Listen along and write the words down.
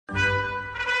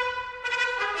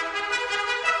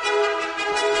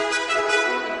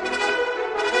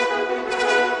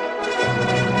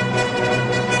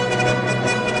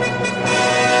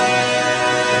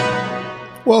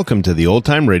Welcome to the Old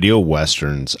Time Radio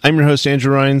Westerns. I'm your host,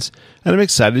 Andrew Rhines, and I'm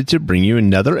excited to bring you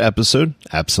another episode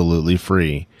absolutely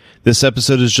free. This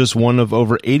episode is just one of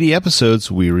over 80 episodes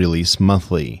we release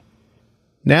monthly.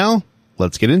 Now,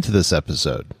 let's get into this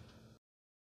episode.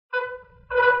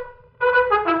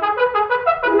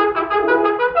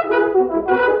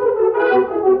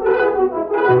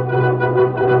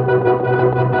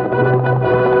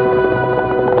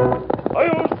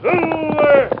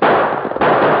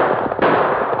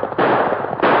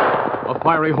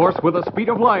 Fiery horse with the speed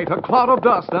of light, a cloud of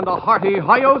dust, and a hearty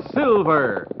Hi-Yo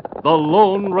Silver, the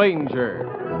Lone Ranger.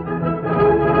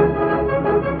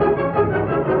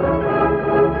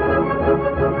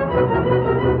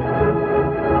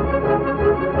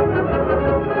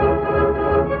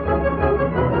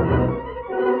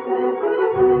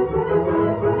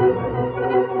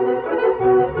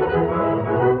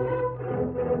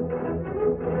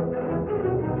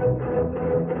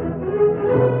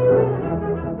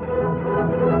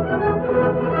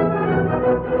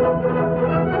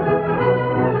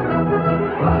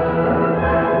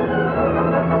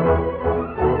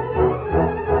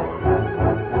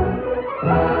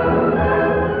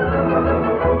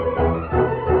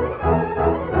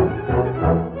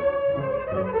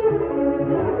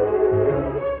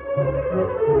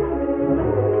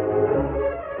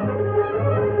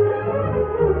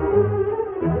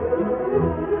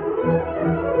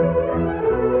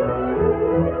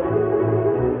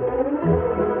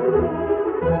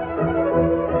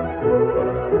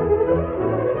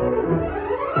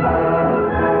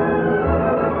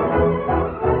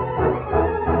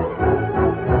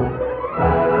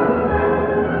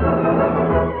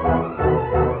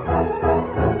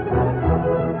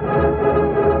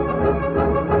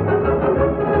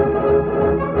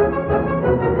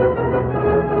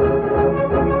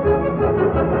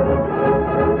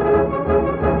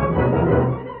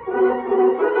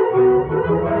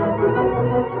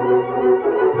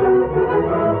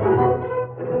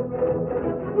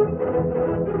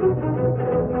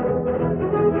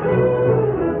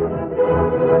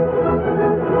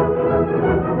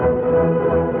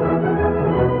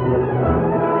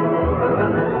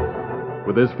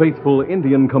 With his faithful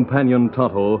Indian companion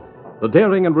Tonto, the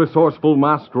daring and resourceful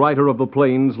masked rider of the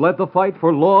plains led the fight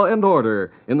for law and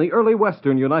order in the early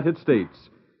western United States.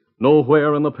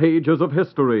 Nowhere in the pages of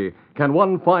history can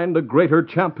one find a greater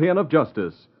champion of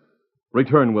justice.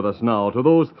 Return with us now to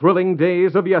those thrilling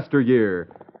days of yesteryear.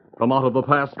 From out of the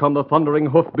past come the thundering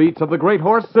hoofbeats of the great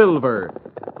horse Silver.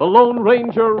 The Lone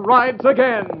Ranger rides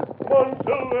again. Come on,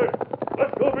 Silver.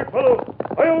 Let's go, big fellow.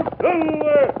 Hi-yo,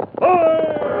 Silver. Hi!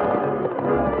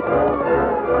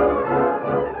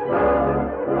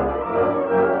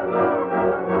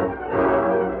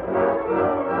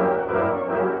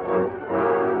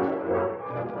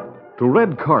 To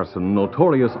Red Carson,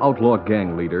 notorious outlaw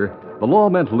gang leader, the law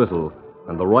meant little,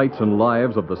 and the rights and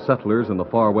lives of the settlers in the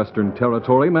far western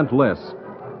territory meant less.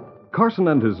 Carson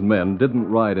and his men didn't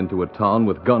ride into a town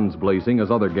with guns blazing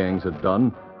as other gangs had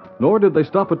done, nor did they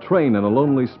stop a train in a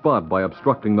lonely spot by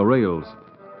obstructing the rails.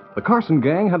 The Carson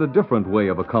gang had a different way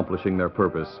of accomplishing their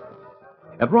purpose.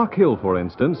 At Rock Hill, for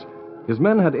instance, his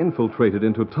men had infiltrated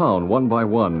into town one by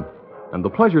one, and the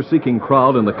pleasure-seeking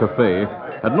crowd in the cafe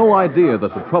had no idea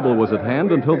that the trouble was at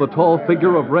hand until the tall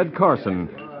figure of Red Carson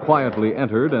quietly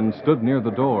entered and stood near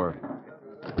the door.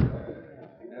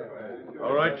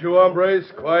 All right, you hombres,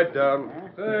 quiet down.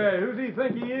 Hey, who does he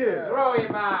think he is? Throw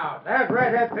him out. That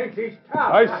redhead thinks he's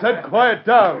tough. I said quiet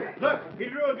down. Look, he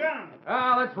drew a gun.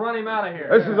 Let's run him out of here.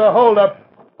 This is a holdup.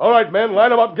 All right, men, line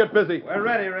them up and get busy. We're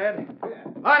ready, Red.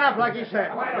 Line up like he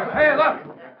said. Hey,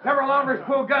 look. Several hombres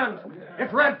pull guns.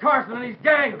 It's Red Carson and his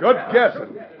gang. Good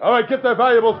guessing. All right, get their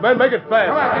valuables, men. Make it fast.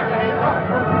 Come on,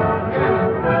 get in.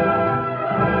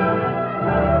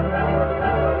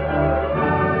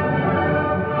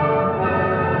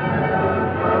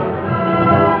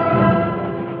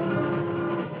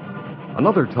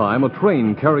 Another time, a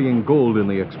train carrying gold in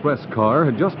the express car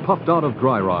had just puffed out of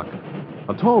Dry Rock.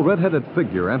 A tall, red-headed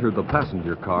figure entered the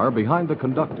passenger car behind the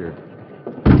conductor.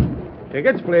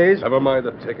 Tickets, please. Never mind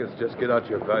the tickets. Just get out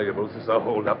your valuables. This is a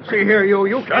holdup. See here,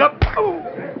 you. Shut up.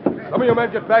 Some of you men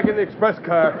get back in the express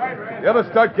car. The others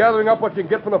start gathering up what you can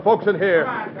get from the folks in here.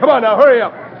 Come on now, hurry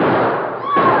up.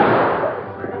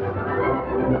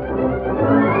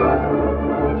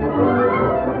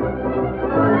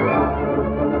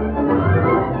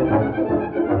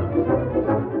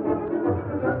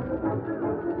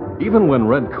 Even when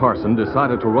Red Carson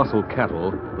decided to rustle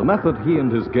cattle, the method he and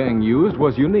his gang used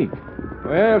was unique.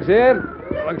 Well, Ted,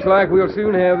 looks like we'll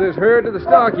soon have this herd to the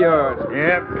stockyards.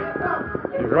 Yep.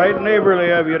 You right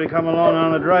neighborly of you to come along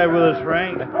on the drive with us,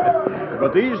 Frank.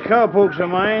 But these cowpokes of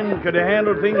mine could have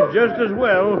handled things just as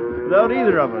well without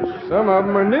either of us. Some of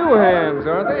them are new hands,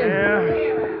 aren't they?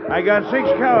 Yeah. I got 6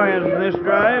 cowhands in this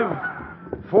drive.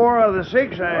 4 of the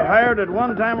 6 I hired at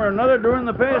one time or another during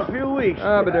the past few weeks.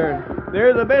 Ah, but darn.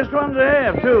 They're the best ones I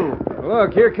have, too.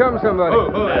 Look, here comes somebody.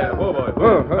 Oh, there. Whoa, boy.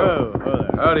 Whoa.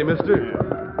 Howdy, mister.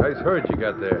 Nice herd you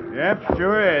got there. Yep,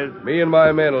 sure is. Me and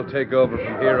my men will take over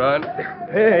from here on.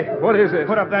 Hey, what is it?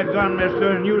 Put up that gun,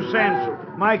 mister, and use sense.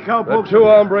 My The cowpokes... 2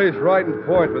 hombres right in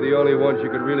point were the only ones you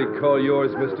could really call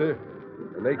yours, mister.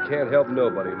 And they can't help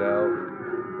nobody now.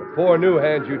 The 4 new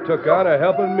hands you took on are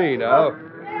helping me now.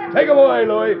 Take 'em away,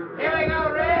 Louie. Here we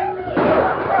go, Red.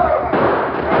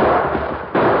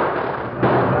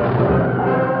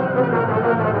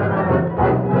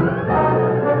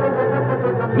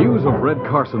 News of Red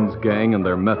Carson's gang and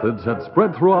their methods had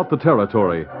spread throughout the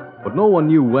territory, but no one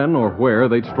knew when or where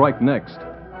they'd strike next.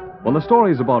 When the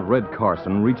stories about Red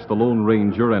Carson reached the Lone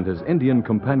Ranger and his Indian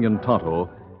companion Tonto,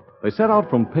 they set out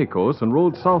from Pecos and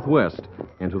rode southwest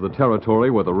into the territory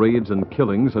where the raids and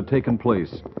killings had taken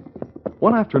place.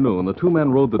 One afternoon, the 2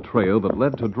 men rode the trail that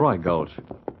led to Dry Gulch.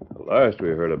 Last we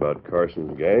heard about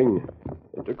Carson's gang,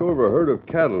 they took over a herd of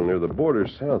cattle near the border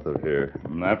south of here.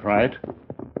 That's right.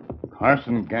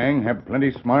 Carson gang have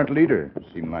plenty smart leader,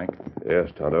 seem like. Yes,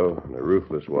 Tonto, and a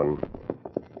ruthless one.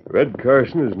 Red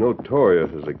Carson is notorious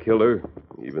as a killer,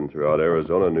 even throughout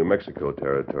Arizona, New Mexico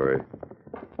territory.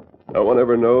 No one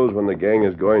ever knows when the gang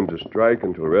is going to strike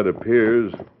until Red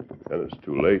appears, and it's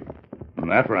too late.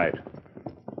 That's right.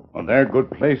 Well, they're a good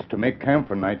place to make camp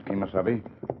for night, Kimasabi.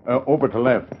 Over to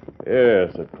left.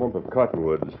 Yes, a clump of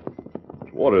cottonwoods.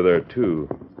 There's water there, too.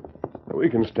 We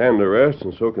can stand the rest,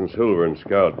 and so can Silver and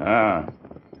Scout. Ah.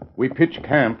 We pitch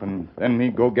camp, and then me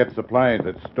go get supplies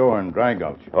at store in Dry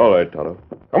Gulch. All right, Tonto.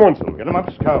 Come on, Silver. Get 'em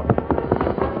up, Scout.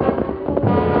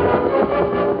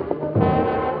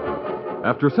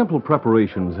 After simple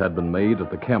preparations had been made at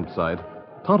the campsite,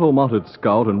 Tonto mounted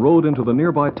Scout and rode into the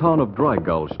nearby town of Dry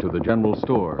Gulch to the general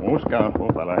store. Oh, Scout, oh,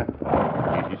 fella.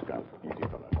 Easy, Scout. Easy,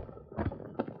 fella.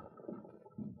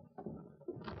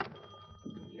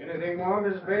 Anything more,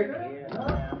 Mrs. Baker?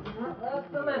 That's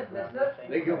the list, mister.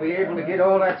 Think you'll be able to get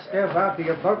all that stuff out to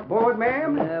your buckboard,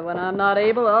 ma'am? When I'm not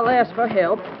able, I'll ask for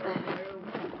help.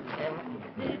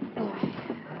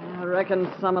 I reckon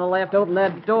someone will have to open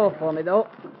that door for me, though.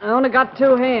 I only got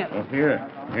 2 hands. Oh,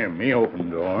 here, me open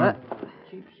door.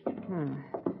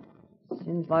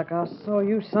 Seems like I saw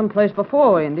you someplace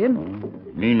before, Indian.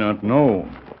 Me not know.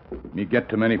 Me get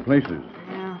to many places.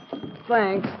 Yeah,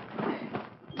 thanks.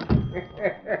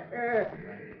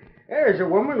 There's a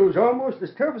woman who's almost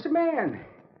as tough as a man.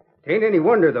 Tain't any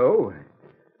wonder, though.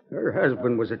 Her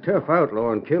husband was a tough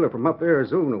outlaw and killer from up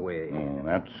Arizona way. Oh,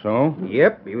 that's so?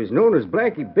 Yep, he was known as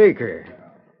Blackie Baker.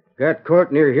 Got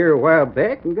caught near here a while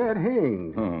back and got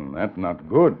hanged. Oh, that's not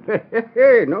good.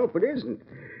 Nope, it isn't.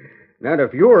 Not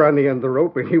if you're on the end of the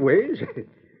rope, anyways.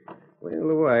 Well,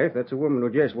 the wife, that's a woman who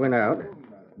just went out,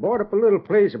 bought up a little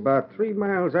place about 3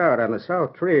 miles out on the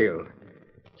South Trail.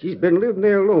 She's been living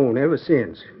there alone ever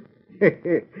since.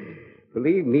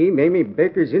 Believe me, Mamie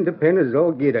Baker's independent as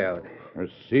all get out. Her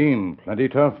seem plenty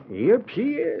tough. Yep,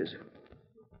 she is.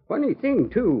 Funny thing,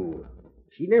 too.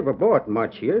 She never bought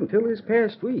much here until this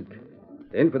past week.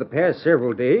 Then for the past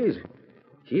several days,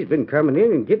 she's been coming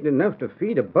in and getting enough to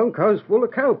feed a bunkhouse full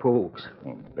of cowpokes.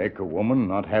 Well, Baker woman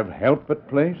not have help at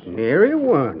place? Nary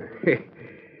one.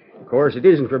 Of course, it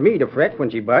isn't for me to fret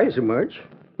when she buys so much.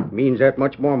 It means that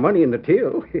much more money in the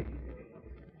till.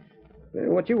 Well,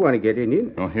 what you want to get,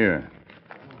 Indian? Oh, here.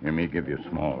 Let me give you a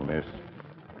small list.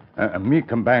 Me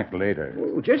come back later.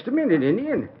 Oh, just a minute,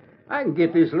 Indian. I can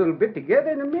get this little bit together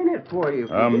in a minute for you.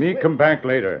 Me come back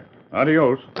later.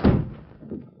 Adios.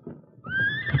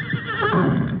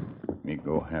 Me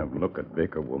go have look at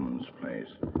Baker woman's place.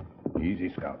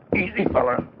 Easy, Scout. Easy,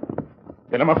 fella.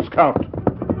 Get him up, Scout.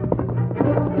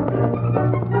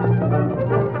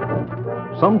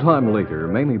 Sometime later,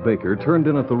 Mamie Baker turned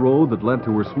in at the road that led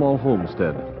to her small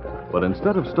homestead. But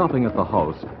instead of stopping at the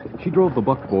house, she drove the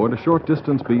buckboard a short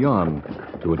distance beyond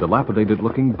to a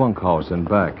dilapidated-looking bunkhouse and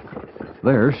back.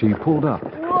 There, she pulled up.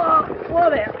 Whoa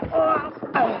there.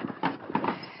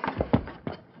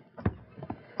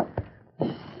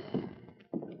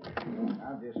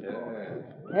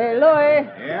 Hey,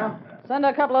 Louie. Yeah? Send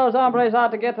a couple of those hombres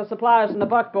out to get the supplies from the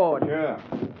buckboard. Sure.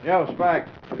 Yo, Spike,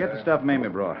 get the stuff Mamie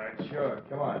brought. Sure.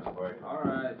 Come on, Spike. All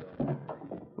right.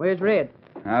 Where's Red?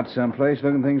 Out someplace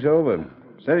looking things over.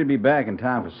 Said he'd be back in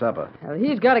time for supper. Well,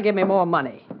 he's got to give me more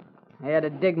money. I had to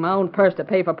dig my own purse to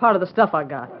pay for part of the stuff I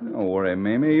got. Don't worry,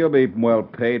 Mamie. You'll be well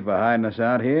paid for hiding us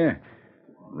out here.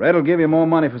 Red'll give you more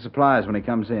money for supplies when he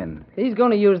comes in. If he's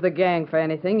going to use the gang for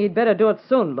anything, he'd better do it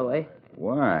soon, Louis.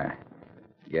 Why?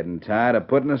 Getting tired of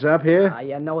putting us up here?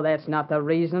 You know that's not the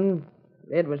reason.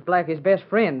 Red was Blackie's best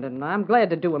friend, and I'm glad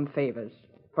to do him favors.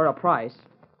 For a price.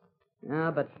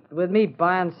 But with me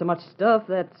buying so much stuff,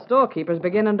 that storekeeper's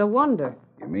beginning to wonder.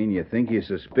 You mean you think he's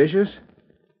suspicious?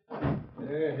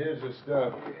 Yeah, here's the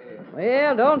stuff.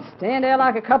 Well, don't stand there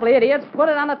like a couple of idiots. Put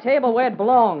it on the table where it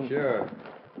belongs. Sure.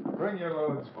 Bring your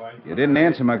loads, Spike. You didn't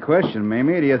answer my question,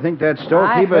 Mamie. Do you think that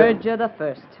storekeeper... I heard you the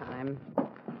first time.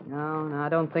 No, I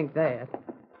don't think that.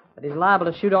 But he's liable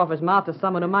to shoot off his mouth to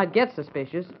someone who might get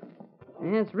suspicious.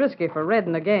 And it's risky for Red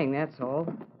and the gang, that's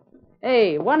all.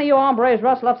 Hey, one of you hombres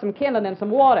rustle up some kindling and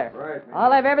some water. Right.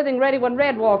 I'll have everything ready when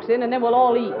Red walks in, and then we'll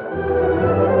all eat.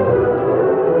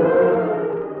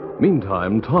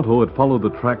 Meantime, Tonto had followed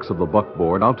the tracks of the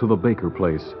buckboard out to the Baker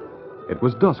place. It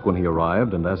was dusk when he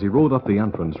arrived, and as he rode up the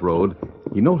entrance road,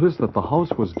 he noticed that the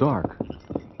house was dark.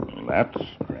 That's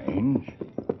strange.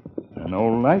 An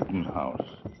old lighting house.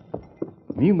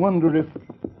 Me wonder if...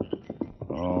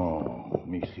 Oh,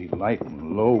 me see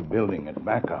lighting low building at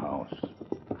back of house.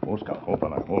 Oh, Scout,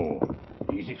 open up. Oh,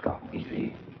 easy, Scout,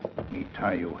 easy. Me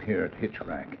tie you here at hitch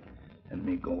rack, and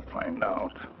me go find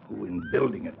out who in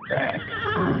building at back.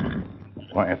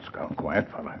 Quiet, Scout, quiet,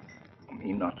 fella.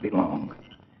 Me not be long.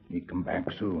 Me come back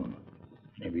soon.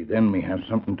 Maybe then me have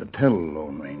something to tell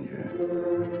Lone Ranger.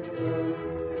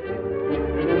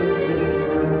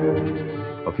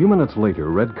 A few minutes later,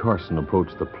 Red Carson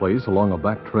approached the place along a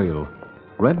back trail.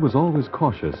 Red was always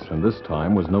cautious, and this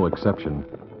time was no exception.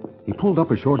 He pulled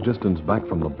up a short distance back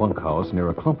from the bunkhouse near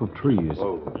a clump of trees.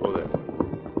 Whoa there.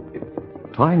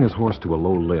 Tying his horse to a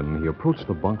low limb, he approached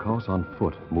the bunkhouse on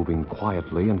foot, moving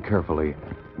quietly and carefully,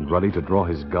 and ready to draw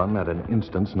his gun at an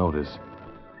instant's notice.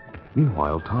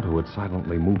 Meanwhile, Tonto had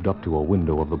silently moved up to a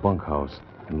window of the bunkhouse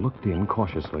and looked in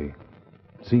cautiously.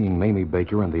 Seeing Mamie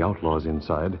Baker and the outlaws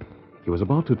inside, he was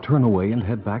about to turn away and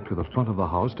head back to the front of the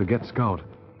house to get Scout,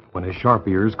 when his sharp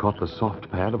ears caught the soft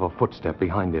pad of a footstep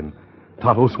behind him.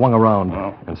 Tonto swung around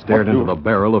and stared into the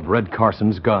barrel of Red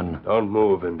Carson's gun. Don't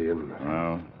move, Indian.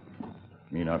 Well,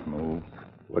 me not move.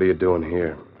 What are you doing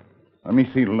here? Let me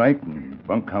see light in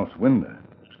bunkhouse window.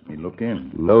 Me look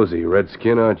in. Nosy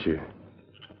redskin, aren't you?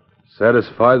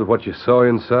 Satisfied with what you saw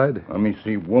inside? Let me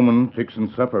see woman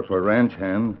fixing supper for ranch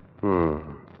hand.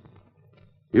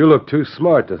 You look too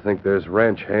smart to think there's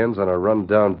ranch hands on a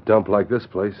run-down dump like this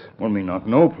place. Well, me not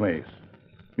know place.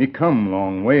 Me come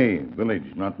long way.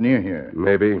 Village not near here.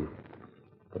 Maybe.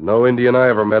 But no Indian I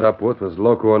ever met up with was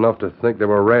loco enough to think there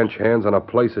were ranch hands on a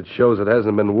place that shows it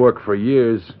hasn't been worked for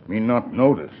years. Me not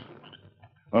notice.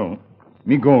 Oh,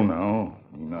 me go now.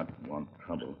 Me not want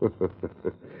trouble.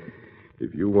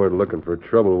 If you weren't looking for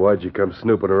trouble, why'd you come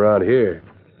snooping around here?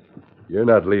 You're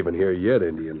not leaving here yet,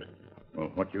 Indian.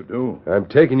 Well, what you do? I'm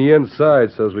taking you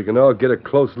inside so as we can all get a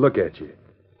close look at you.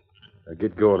 Now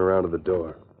get going around to the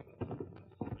door.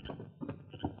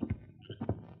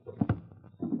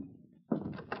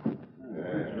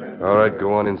 All right,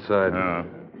 go on inside.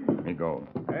 Me go.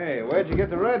 Hey, where'd you get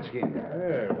the redskin?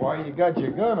 Hey, why you got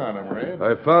your gun on him, Red?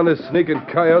 I found this sneaking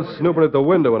coyote snooping at the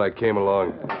window when I came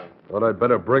along. Thought I'd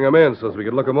better bring him in so as we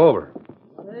could look him over.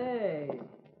 Say,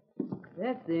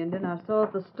 that's the Indian I saw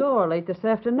at the store late this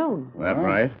afternoon. That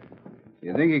right?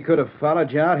 You think he could have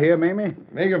followed you out here, Mamie?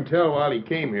 Make him tell while he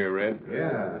came here, Red.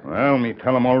 Yeah. Well, me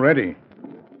tell him already.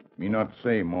 Me not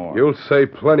say more. You'll say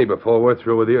plenty before we're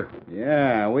through with you.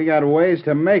 Yeah, we got ways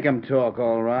to make him talk,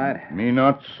 all right. Me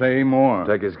not say more.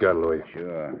 Take his gun, Louis.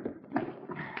 Sure.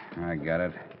 I got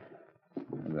it.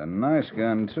 It's a nice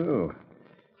gun, too.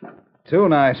 Too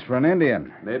nice for an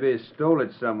Indian. Maybe he stole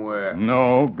it somewhere.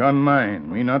 No, gun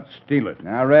mine. Me not steal it.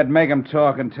 Now, Red, make him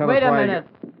talk and tell Wait us a why... minute.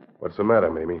 What's the matter,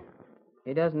 Mamie?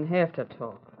 He doesn't have to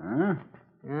talk. Huh?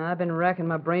 I've been racking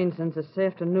my brains since this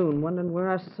afternoon, wondering where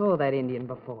I saw that Indian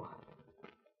before.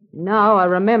 Now I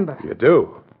remember. You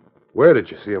do? Where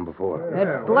did you see him before?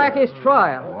 At Blackie's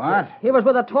trial. What? He was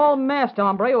with a tall masked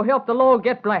hombre who helped the law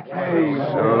get Blackie.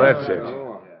 So that's it.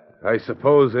 I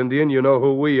suppose, Indian, you know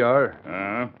who we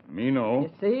are. Me know.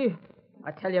 You see?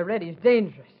 I tell you, Red, he's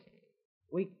dangerous.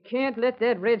 We can't let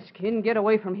that redskin get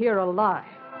away from here alive.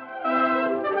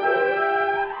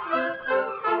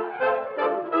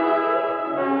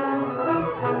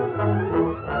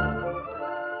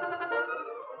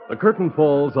 The curtain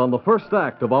falls on the first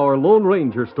act of our Lone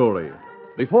Ranger story.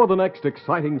 Before the next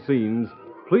exciting scenes,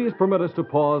 please permit us to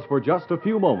pause for just a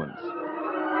few moments.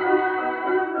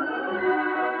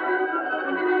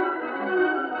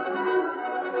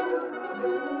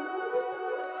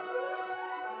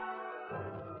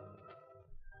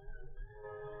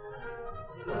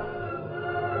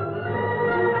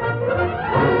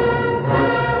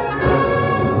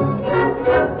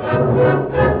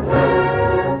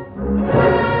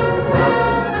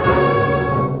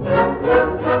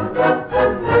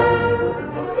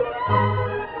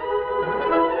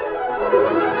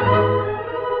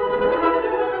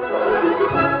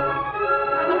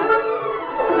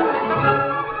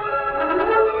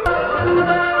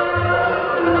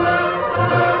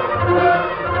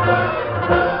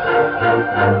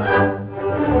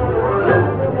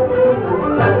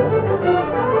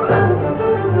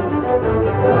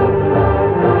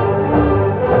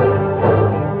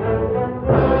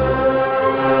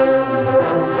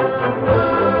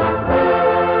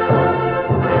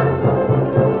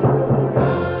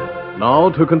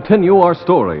 to continue our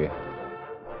story.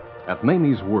 At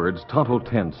Mamie's words, Tonto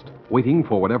tensed, waiting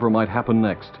for whatever might happen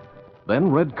next. Then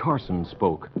Red Carson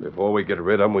spoke. Before we get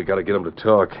rid of him, we got to get him to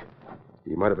talk.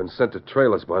 He might have been sent to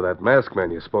trail us by that masked man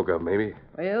you spoke of, Mamie.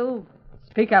 Well,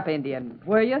 speak up, Indian,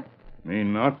 will you? Me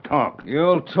not talk.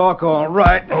 You'll talk all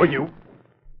right. Oh, you.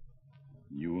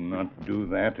 You not do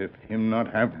that if him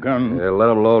not have gun. Yeah,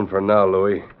 let him alone for now,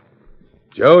 Louie.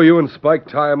 Joe, you and Spike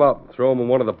tie him up. Throw him in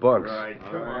one of the bunks.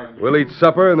 Right. We'll eat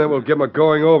supper, and then we'll give him a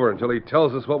going over until he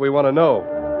tells us what we want to know.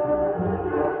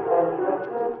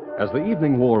 As the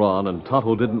evening wore on and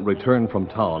Tonto didn't return from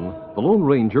town, the Lone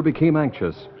Ranger became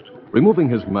anxious. Removing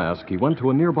his mask, he went to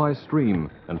a nearby stream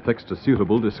and fixed a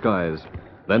suitable disguise.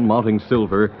 Then, mounting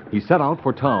Silver, he set out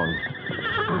for town.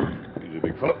 Easy,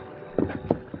 big fellow.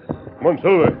 Come on,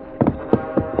 Silver.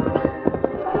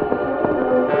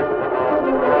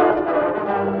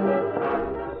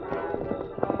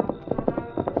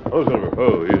 Oh, Silver.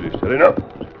 Oh, easy. Steady now.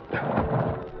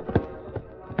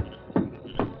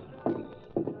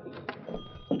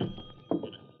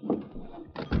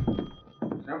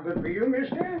 Something for you,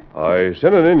 mister? I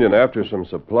sent an Indian after some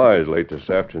supplies late this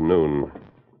afternoon.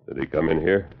 Did he come in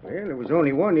here? Well, there was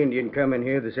only one Indian coming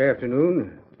here this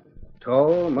afternoon.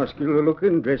 Tall,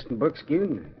 muscular-looking, dressed in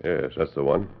buckskin. Yes, that's the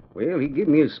one. Well, he gave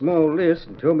me a small list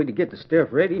and told me to get the stuff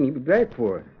ready and he'd be back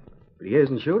for it. But he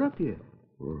hasn't showed up yet.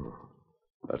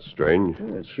 That's strange.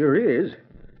 Well, it sure is.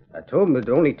 I told him it'd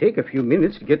only take a few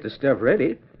minutes to get the stuff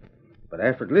ready. But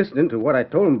after listening to what I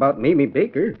told him about Mamie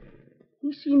Baker,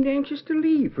 he seemed anxious to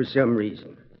leave for some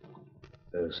reason.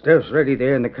 The stuff's ready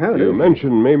there in the counter. You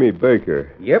mentioned Mamie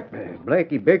Baker. Yep,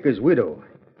 Blackie Baker's widow.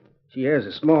 She has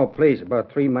a small place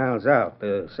about 3 miles out,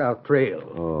 the South Trail.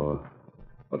 Oh.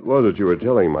 What was it you were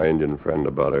telling my Indian friend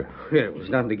about her? Well, it was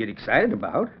nothing to get excited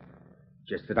about.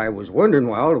 Just that I was wondering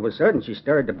why all of a sudden she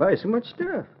started to buy so much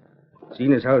stuff.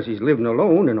 Seeing as how she's living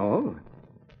alone and all.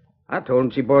 I told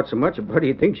him she bought so much, a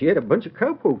buddy'd think she had a bunch of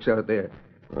cowpokes out there.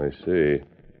 I see.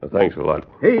 Thanks a lot.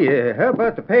 Hey, how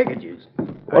about the packages?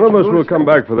 One of us will come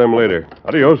back for them later.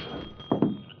 Adios.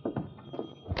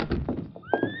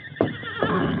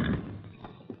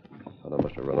 Thought I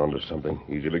must have run onto something.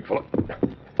 Easy, big fellow.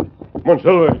 Come on,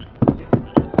 Silver.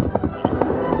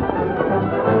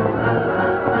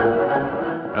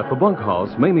 At the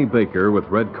bunkhouse, Mamie Baker, with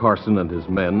Red Carson and his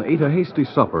men, ate a hasty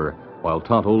supper, while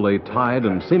Tonto lay tied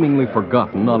and seemingly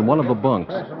forgotten on one of the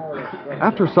bunks.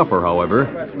 After supper, however,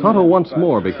 Tonto once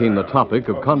more became the topic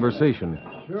of conversation.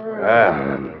 You're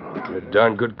a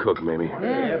darn good cook, Mamie.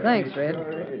 Yeah, thanks,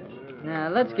 Red. Now,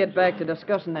 let's get back to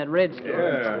discussing that redskin.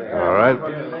 All right.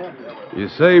 You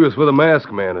say he was with a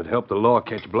masked man that helped the law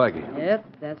catch Blackie. Yep,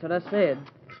 that's what I said.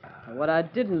 What I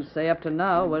didn't say up to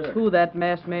now was who that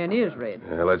masked man is, Red.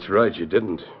 Yeah, that's right, you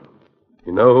didn't.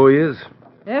 You know who he is?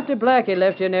 After Blackie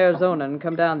left you in Arizona and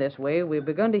come down this way, we've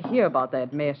begun to hear about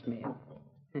that masked man.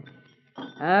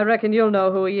 I reckon you'll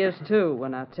know who he is, too,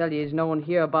 when I tell you he's known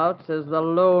hereabouts as the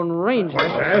Lone Ranger.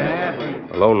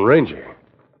 The Lone Ranger?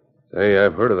 Hey,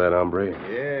 I've heard of that hombre.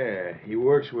 Yeah, he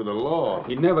works with the law.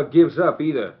 He never gives up,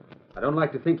 either. I don't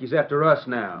like to think he's after us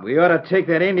now. We ought to take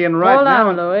that Indian right Hold now.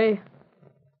 on, Louie.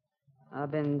 I've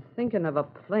been thinking of a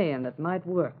plan that might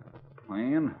work.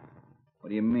 Plan? What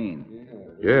do you mean?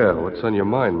 Yeah, what's on your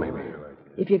mind, Mamie?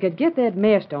 If you could get that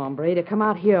masked hombre to come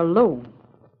out here alone,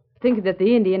 thinking that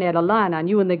the Indian had a line on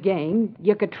you and the gang,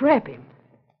 you could trap him.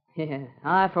 Yeah,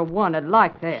 I, for one, would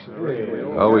like that. How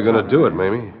are we going to do it,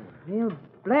 Mamie? Well,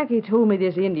 Blackie told me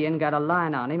this Indian got a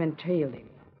line on him and tailed him.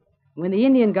 When the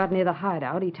Indian got near the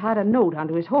hideout, he tied a note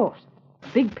onto his horse.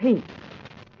 Big paint.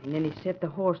 And then he set the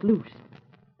horse loose.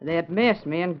 That masked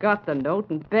man got the note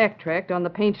and backtracked on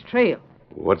the paint's trail.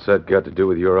 What's that got to do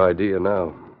with your idea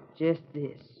now? Just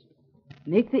this.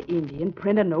 Make the Indian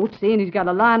print a note saying he's got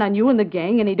a line on you and the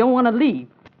gang and he don't want to leave.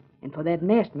 And for that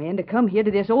masked man to come here to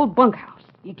this old bunkhouse.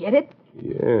 You get it?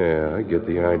 Yeah, I get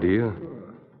the idea.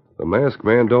 The masked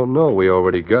man don't know we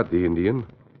already got the Indian.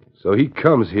 So he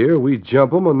comes here, we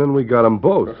jump him, and then we got them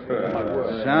both.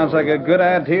 Sounds like a good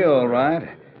idea, all right.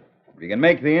 If you can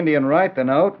make the Indian write the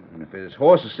note, and if his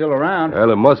horse is still around...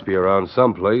 Well, it must be around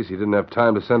someplace. He didn't have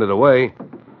time to send it away.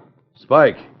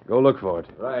 Spike, go look for it.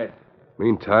 Right.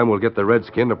 Meantime, we'll get the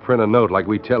redskin to print a note like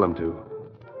we tell him to.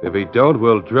 If he don't,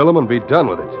 we'll drill him and be done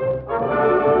with it.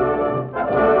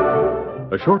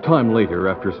 A short time later,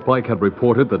 after Spike had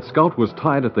reported that Scout was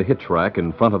tied at the hitch rack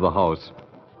in front of the house,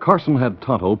 Carson had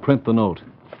Tonto print the note.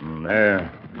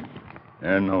 There.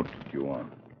 There note that you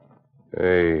want.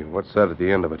 Hey, what's that at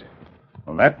the end of it?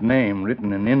 Well, that name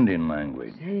written in Indian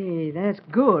language. Hey, that's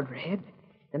good, Red.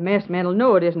 The masked man will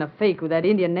know it isn't a fake with that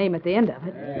Indian name at the end of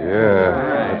it.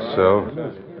 Yeah, that's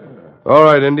so. All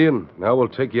right, Indian. Now we'll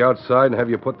take you outside and have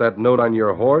you put that note on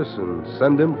your horse and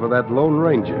send him for that Lone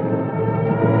Ranger.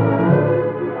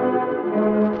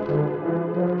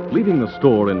 Leaving the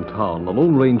store in town, the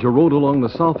Lone Ranger rode along the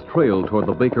south trail toward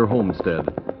the Baker homestead.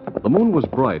 The moon was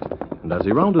bright, and as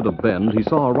he rounded a bend, he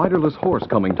saw a riderless horse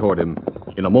coming toward him.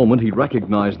 In a moment, he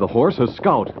recognized the horse as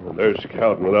Scout. There's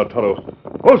Scout and without Tonto.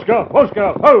 Oh, Scout! Oh,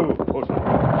 Scout! Oh! Oh,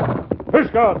 Scout! Here,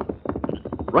 Scout!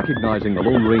 Recognizing the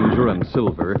Lone Ranger and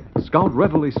Silver, Scout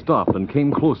readily stopped and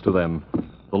came close to them.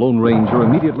 The Lone Ranger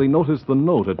immediately noticed the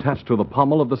note attached to the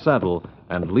pommel of the saddle,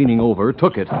 and leaning over,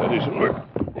 took it. Steady, Silver.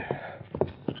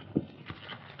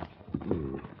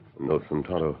 A note from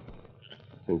Tonto.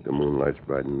 I think the moonlight's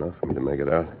bright enough for me to make it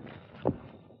out.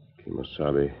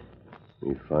 Kimosabe,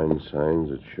 me find signs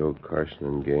that show Carson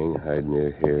and gang hide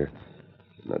near here.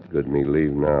 Not good me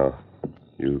leave now.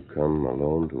 You come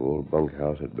alone to old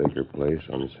bunkhouse at Baker Place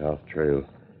on the south trail.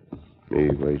 Me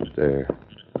wait there.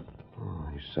 Oh,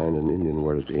 he signed an Indian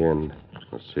word at the end.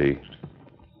 Let's see.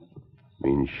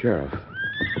 Means sheriff.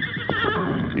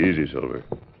 Easy, Silver.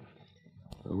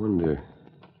 I wonder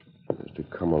if to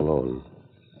come alone.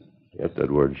 Yet that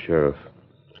word sheriff.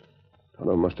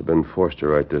 Tonto must have been forced to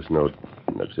write this note.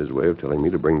 And that's his way of telling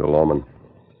me to bring the lawman.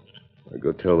 I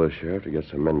go tell the sheriff to get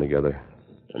some men together.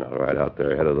 Then I'll ride out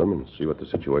there ahead of them and see what the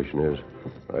situation is.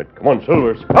 All right, come on,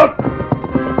 Silver. Out!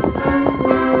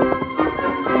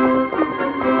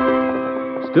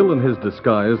 Still in his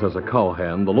disguise as a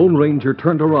cowhand, the Lone Ranger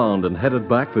turned around and headed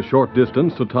back the short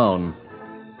distance to town.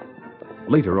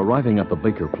 Later, arriving at the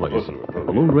Baker place,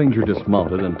 the Lone Ranger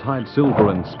dismounted and tied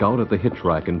Silver and Scout at the hitch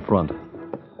rack in front.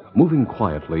 Moving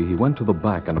quietly, he went to the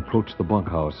back and approached the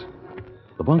bunkhouse.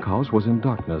 The bunkhouse was in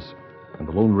darkness, and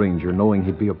the Lone Ranger, knowing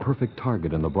he'd be a perfect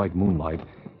target in the bright moonlight,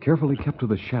 carefully kept to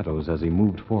the shadows as he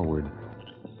moved forward.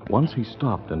 Once he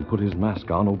stopped and put his mask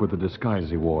on over the disguise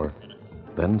he wore.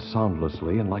 Then,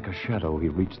 soundlessly and like a shadow, he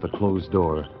reached the closed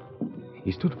door.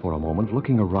 He stood for a moment,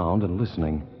 looking around and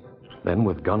listening. Then,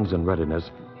 with guns in readiness,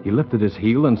 he lifted his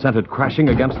heel and sent it crashing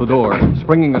against the door,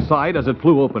 springing aside as it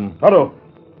flew open. Tonto!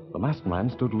 The masked man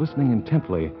stood listening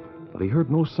intently, but he heard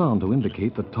no sound to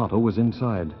indicate that Tonto was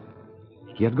inside.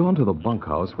 He had gone to the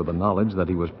bunkhouse with the knowledge that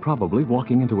he was probably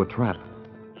walking into a trap.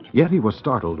 Yet he was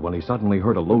startled when he suddenly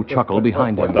heard a low chuckle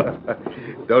behind him.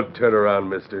 Don't turn around,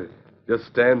 mister. Just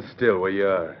stand still where you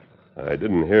are. I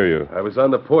didn't hear you. I was on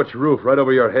the porch roof right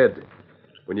over your head.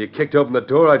 When you kicked open the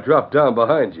door, I dropped down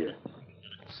behind you.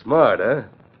 Smart, huh?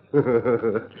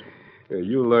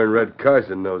 You'll learn Red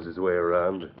Carson knows his way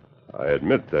around. I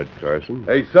admit that, Carson.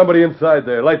 Hey, somebody inside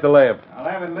there. Light the lamp. I'll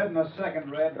have it lit in a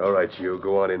second, Red. All right, you.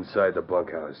 Go on inside the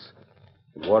bunkhouse.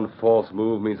 One false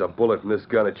move means a bullet from this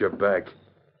gun at your back.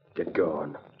 Get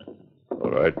going.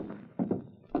 All right.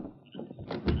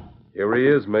 Here he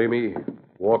is, Mamie.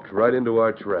 Walked right into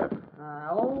our trap. I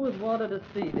always wanted to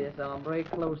see this hombre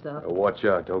close up. Now watch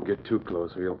out. Don't get too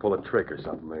close or he'll pull a trick or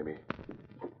something, Mamie.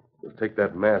 We'll take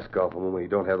that mask off him when we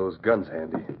don't have those guns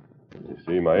handy. You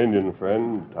see my Indian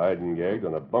friend tied and gagged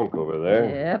on a bunk over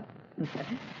there? Yep.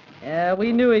 Yeah,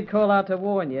 we knew he'd call out to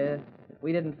warn you.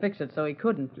 We didn't fix it so he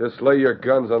couldn't. Just lay your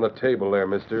guns on the table there,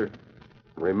 mister.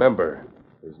 Remember,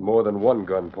 there's more than one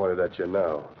gun pointed at you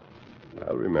now.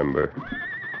 I'll remember.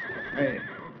 Hey,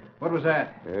 what was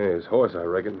that? Yeah, his horse, I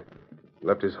reckon.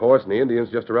 Left his horse and the Indians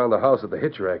just around the house at the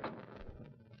hitch rack.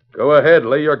 Go ahead,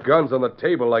 lay your guns on the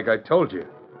table like I told you.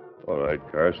 All right,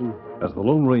 Carson. As the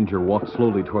Lone Ranger walked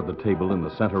slowly toward the table in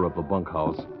the center of the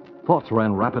bunkhouse, thoughts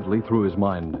ran rapidly through his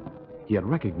mind. He had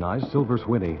recognized Silver's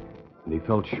whinny, and he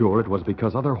felt sure it was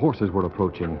because other horses were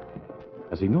approaching.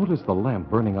 As he noticed the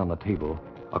lamp burning on the table,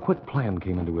 a quick plan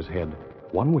came into his head,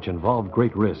 one which involved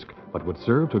great risk, but would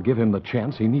serve to give him the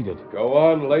chance he needed. Go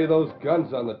on, lay those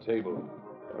guns on the table.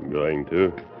 I'm going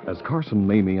to. As Carson,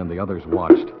 Mamie, and the others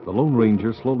watched, the Lone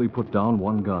Ranger slowly put down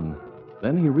one gun.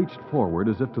 Then he reached forward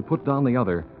as if to put down the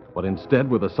other, but instead,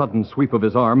 with a sudden sweep of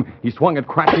his arm, he swung it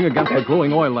crashing against the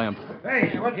glowing oil lamp.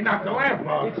 Hey, what? He knocked the lamp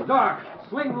off. It's dark.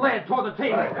 Sling lead toward the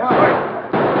table.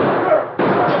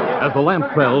 As the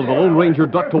lamp fell, the Lone Ranger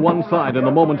ducked to one side in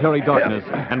the momentary darkness,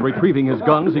 and retrieving his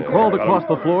guns, he crawled across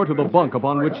the floor to the bunk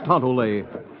upon which Tonto lay.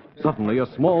 Suddenly, a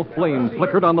small flame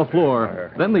flickered on the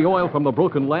floor. Then the oil from the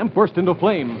broken lamp burst into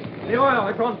flame. The oil,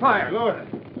 it's on fire.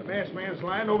 Good. The masked man's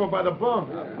lying over by the bunk.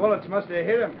 Bullets must have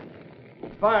hit him.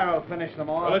 Fire will finish them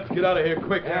all. Well, let's get out of here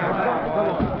quick. Come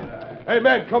on. Hey,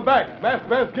 man, come back. Masked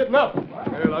man's getting up.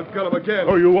 Well, I've got him again.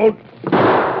 Oh, you won't?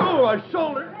 Oh, my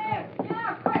shoulder.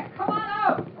 Yeah, quick, come on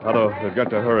out. Tonto, you've got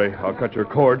to hurry. I'll cut your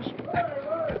cords.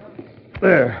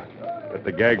 There. Get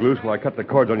the gag loose while I cut the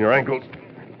cords on your ankles.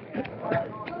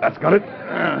 That's got it.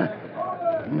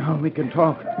 Now we can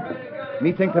talk.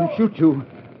 Me think them shoot you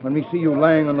when we see you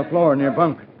lying on the floor in your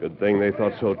bunk. Good thing they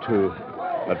thought so, too.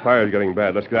 That fire's getting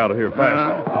bad. Let's get out of here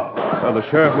fast. Now, the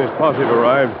sheriff and his posse have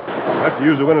arrived. I have to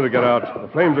use the window to get out. The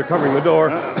flames are covering the door.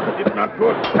 It's not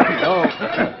good. No.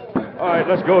 All right,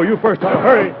 let's go. You first, Tom.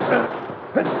 Hurry.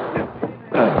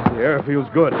 The air feels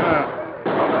good.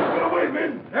 Get away,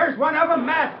 men. There's one of them,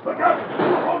 Matt. Look out.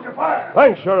 Hold your fire.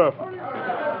 Thanks, Sheriff.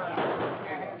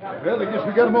 Well, I guess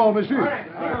we got them all, mister.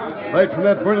 Light from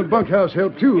that burning bunkhouse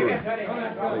helped, too.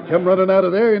 They come running out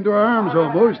of there into our arms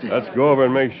almost. Let's go over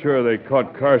and make sure they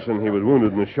caught Carson. He was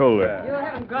wounded in the shoulder. You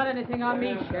haven't got anything on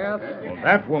me, Sheriff. Well,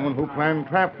 that woman who planned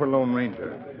trap for Lone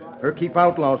Ranger. Her keep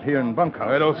outlaws here in Bunkhouse.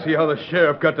 I don't see how the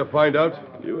sheriff got to find out.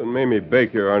 You and Mamie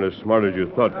Baker aren't as smart as you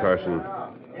thought, Carson.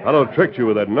 Tonto tricked you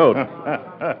with that note.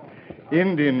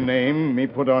 Indian name me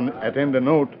put on at end of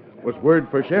note was word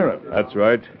for sheriff. That's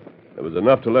right. It was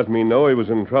enough to let me know he was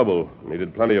in trouble.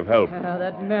 Needed plenty of help.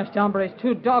 That masked hombre's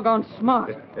too doggone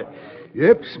smart.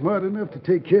 Yep, smart enough to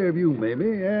take care of you,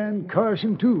 Mamie, and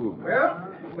Carson, too. Well,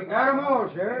 we got 'em all,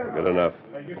 Sheriff. Good enough.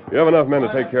 You have enough men to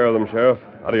take care of them, Sheriff.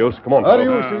 Adios. Come on.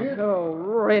 Adios to you. Oh,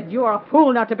 Red, you are a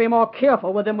fool not to be more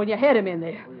careful with him when you had him in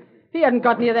there. He hadn't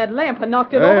got near that lamp and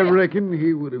knocked it I over. reckon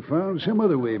he would have found some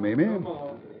other way, Mamie.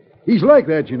 He's like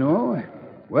that, you know.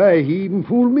 Why, he even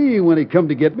fooled me when he come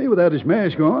to get me without his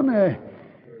mask on. I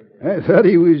thought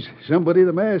he was somebody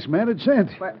the masked man had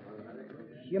sent. What?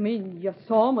 You mean you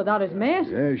saw him without his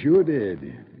mask? I sure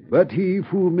did. But he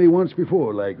fooled me once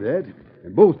before like that.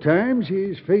 And both times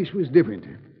his face was different.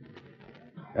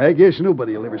 I guess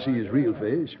nobody will ever see his real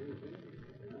face.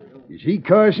 You see,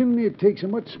 Carson, it takes a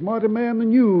much smarter man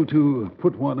than you to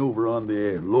put one over on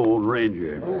the Lone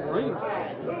Ranger.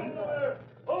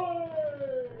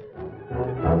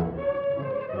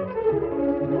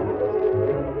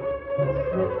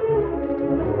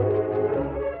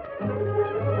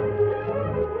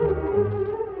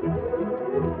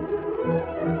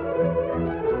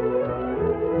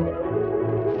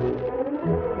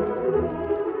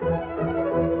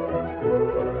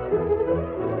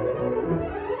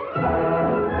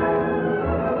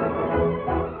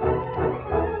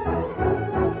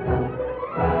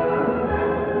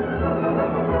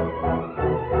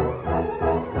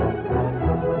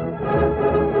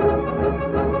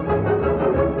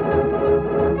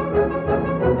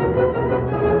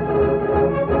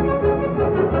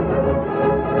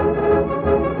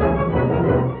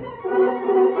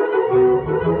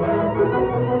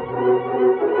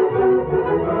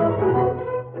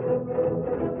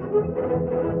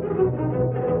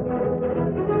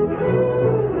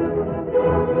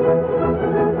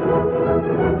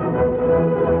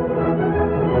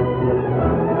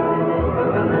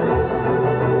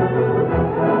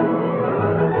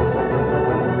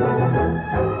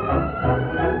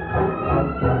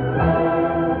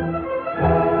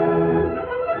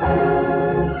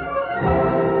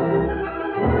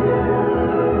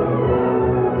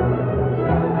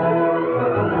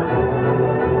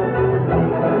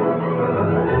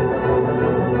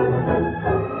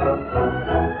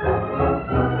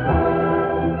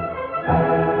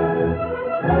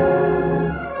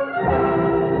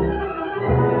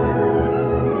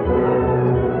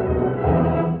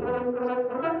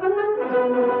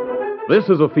 This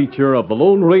is a feature of the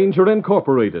Lone Ranger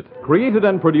Incorporated, created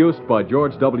and produced by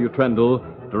George W. Trendle,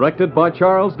 directed by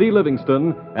Charles D.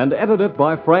 Livingston, and edited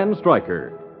by Fran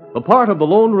Stryker. The part of the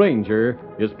Lone Ranger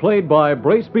is played by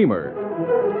Brace Beamer.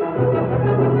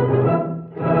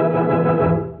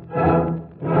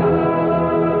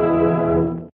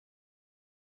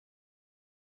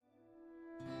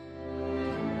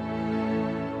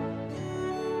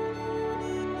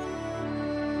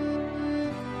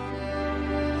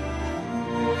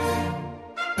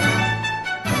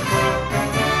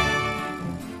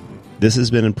 This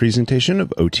has been a presentation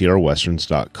of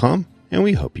OTRWesterns.com, and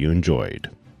we hope you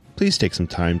enjoyed. Please take some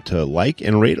time to like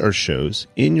and rate our shows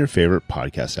in your favorite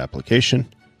podcast application.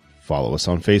 Follow us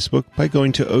on Facebook by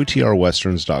going to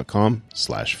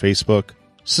OTRWesterns.com/Facebook.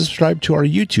 Subscribe to our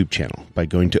YouTube channel by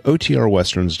going to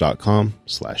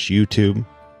OTRWesterns.com/YouTube.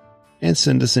 And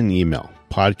send us an email,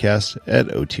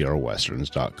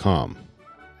 podcast@OTRWesterns.com.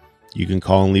 You can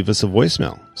call and leave us a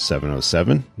voicemail,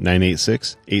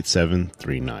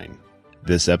 707-986-8739.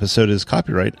 This episode is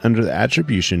copyright under the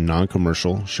Attribution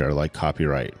Non-Commercial Share-alike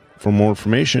copyright. For more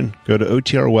information, go to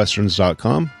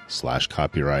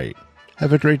OTRWesterns.com/copyright.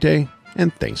 Have a great day,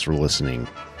 and thanks for listening.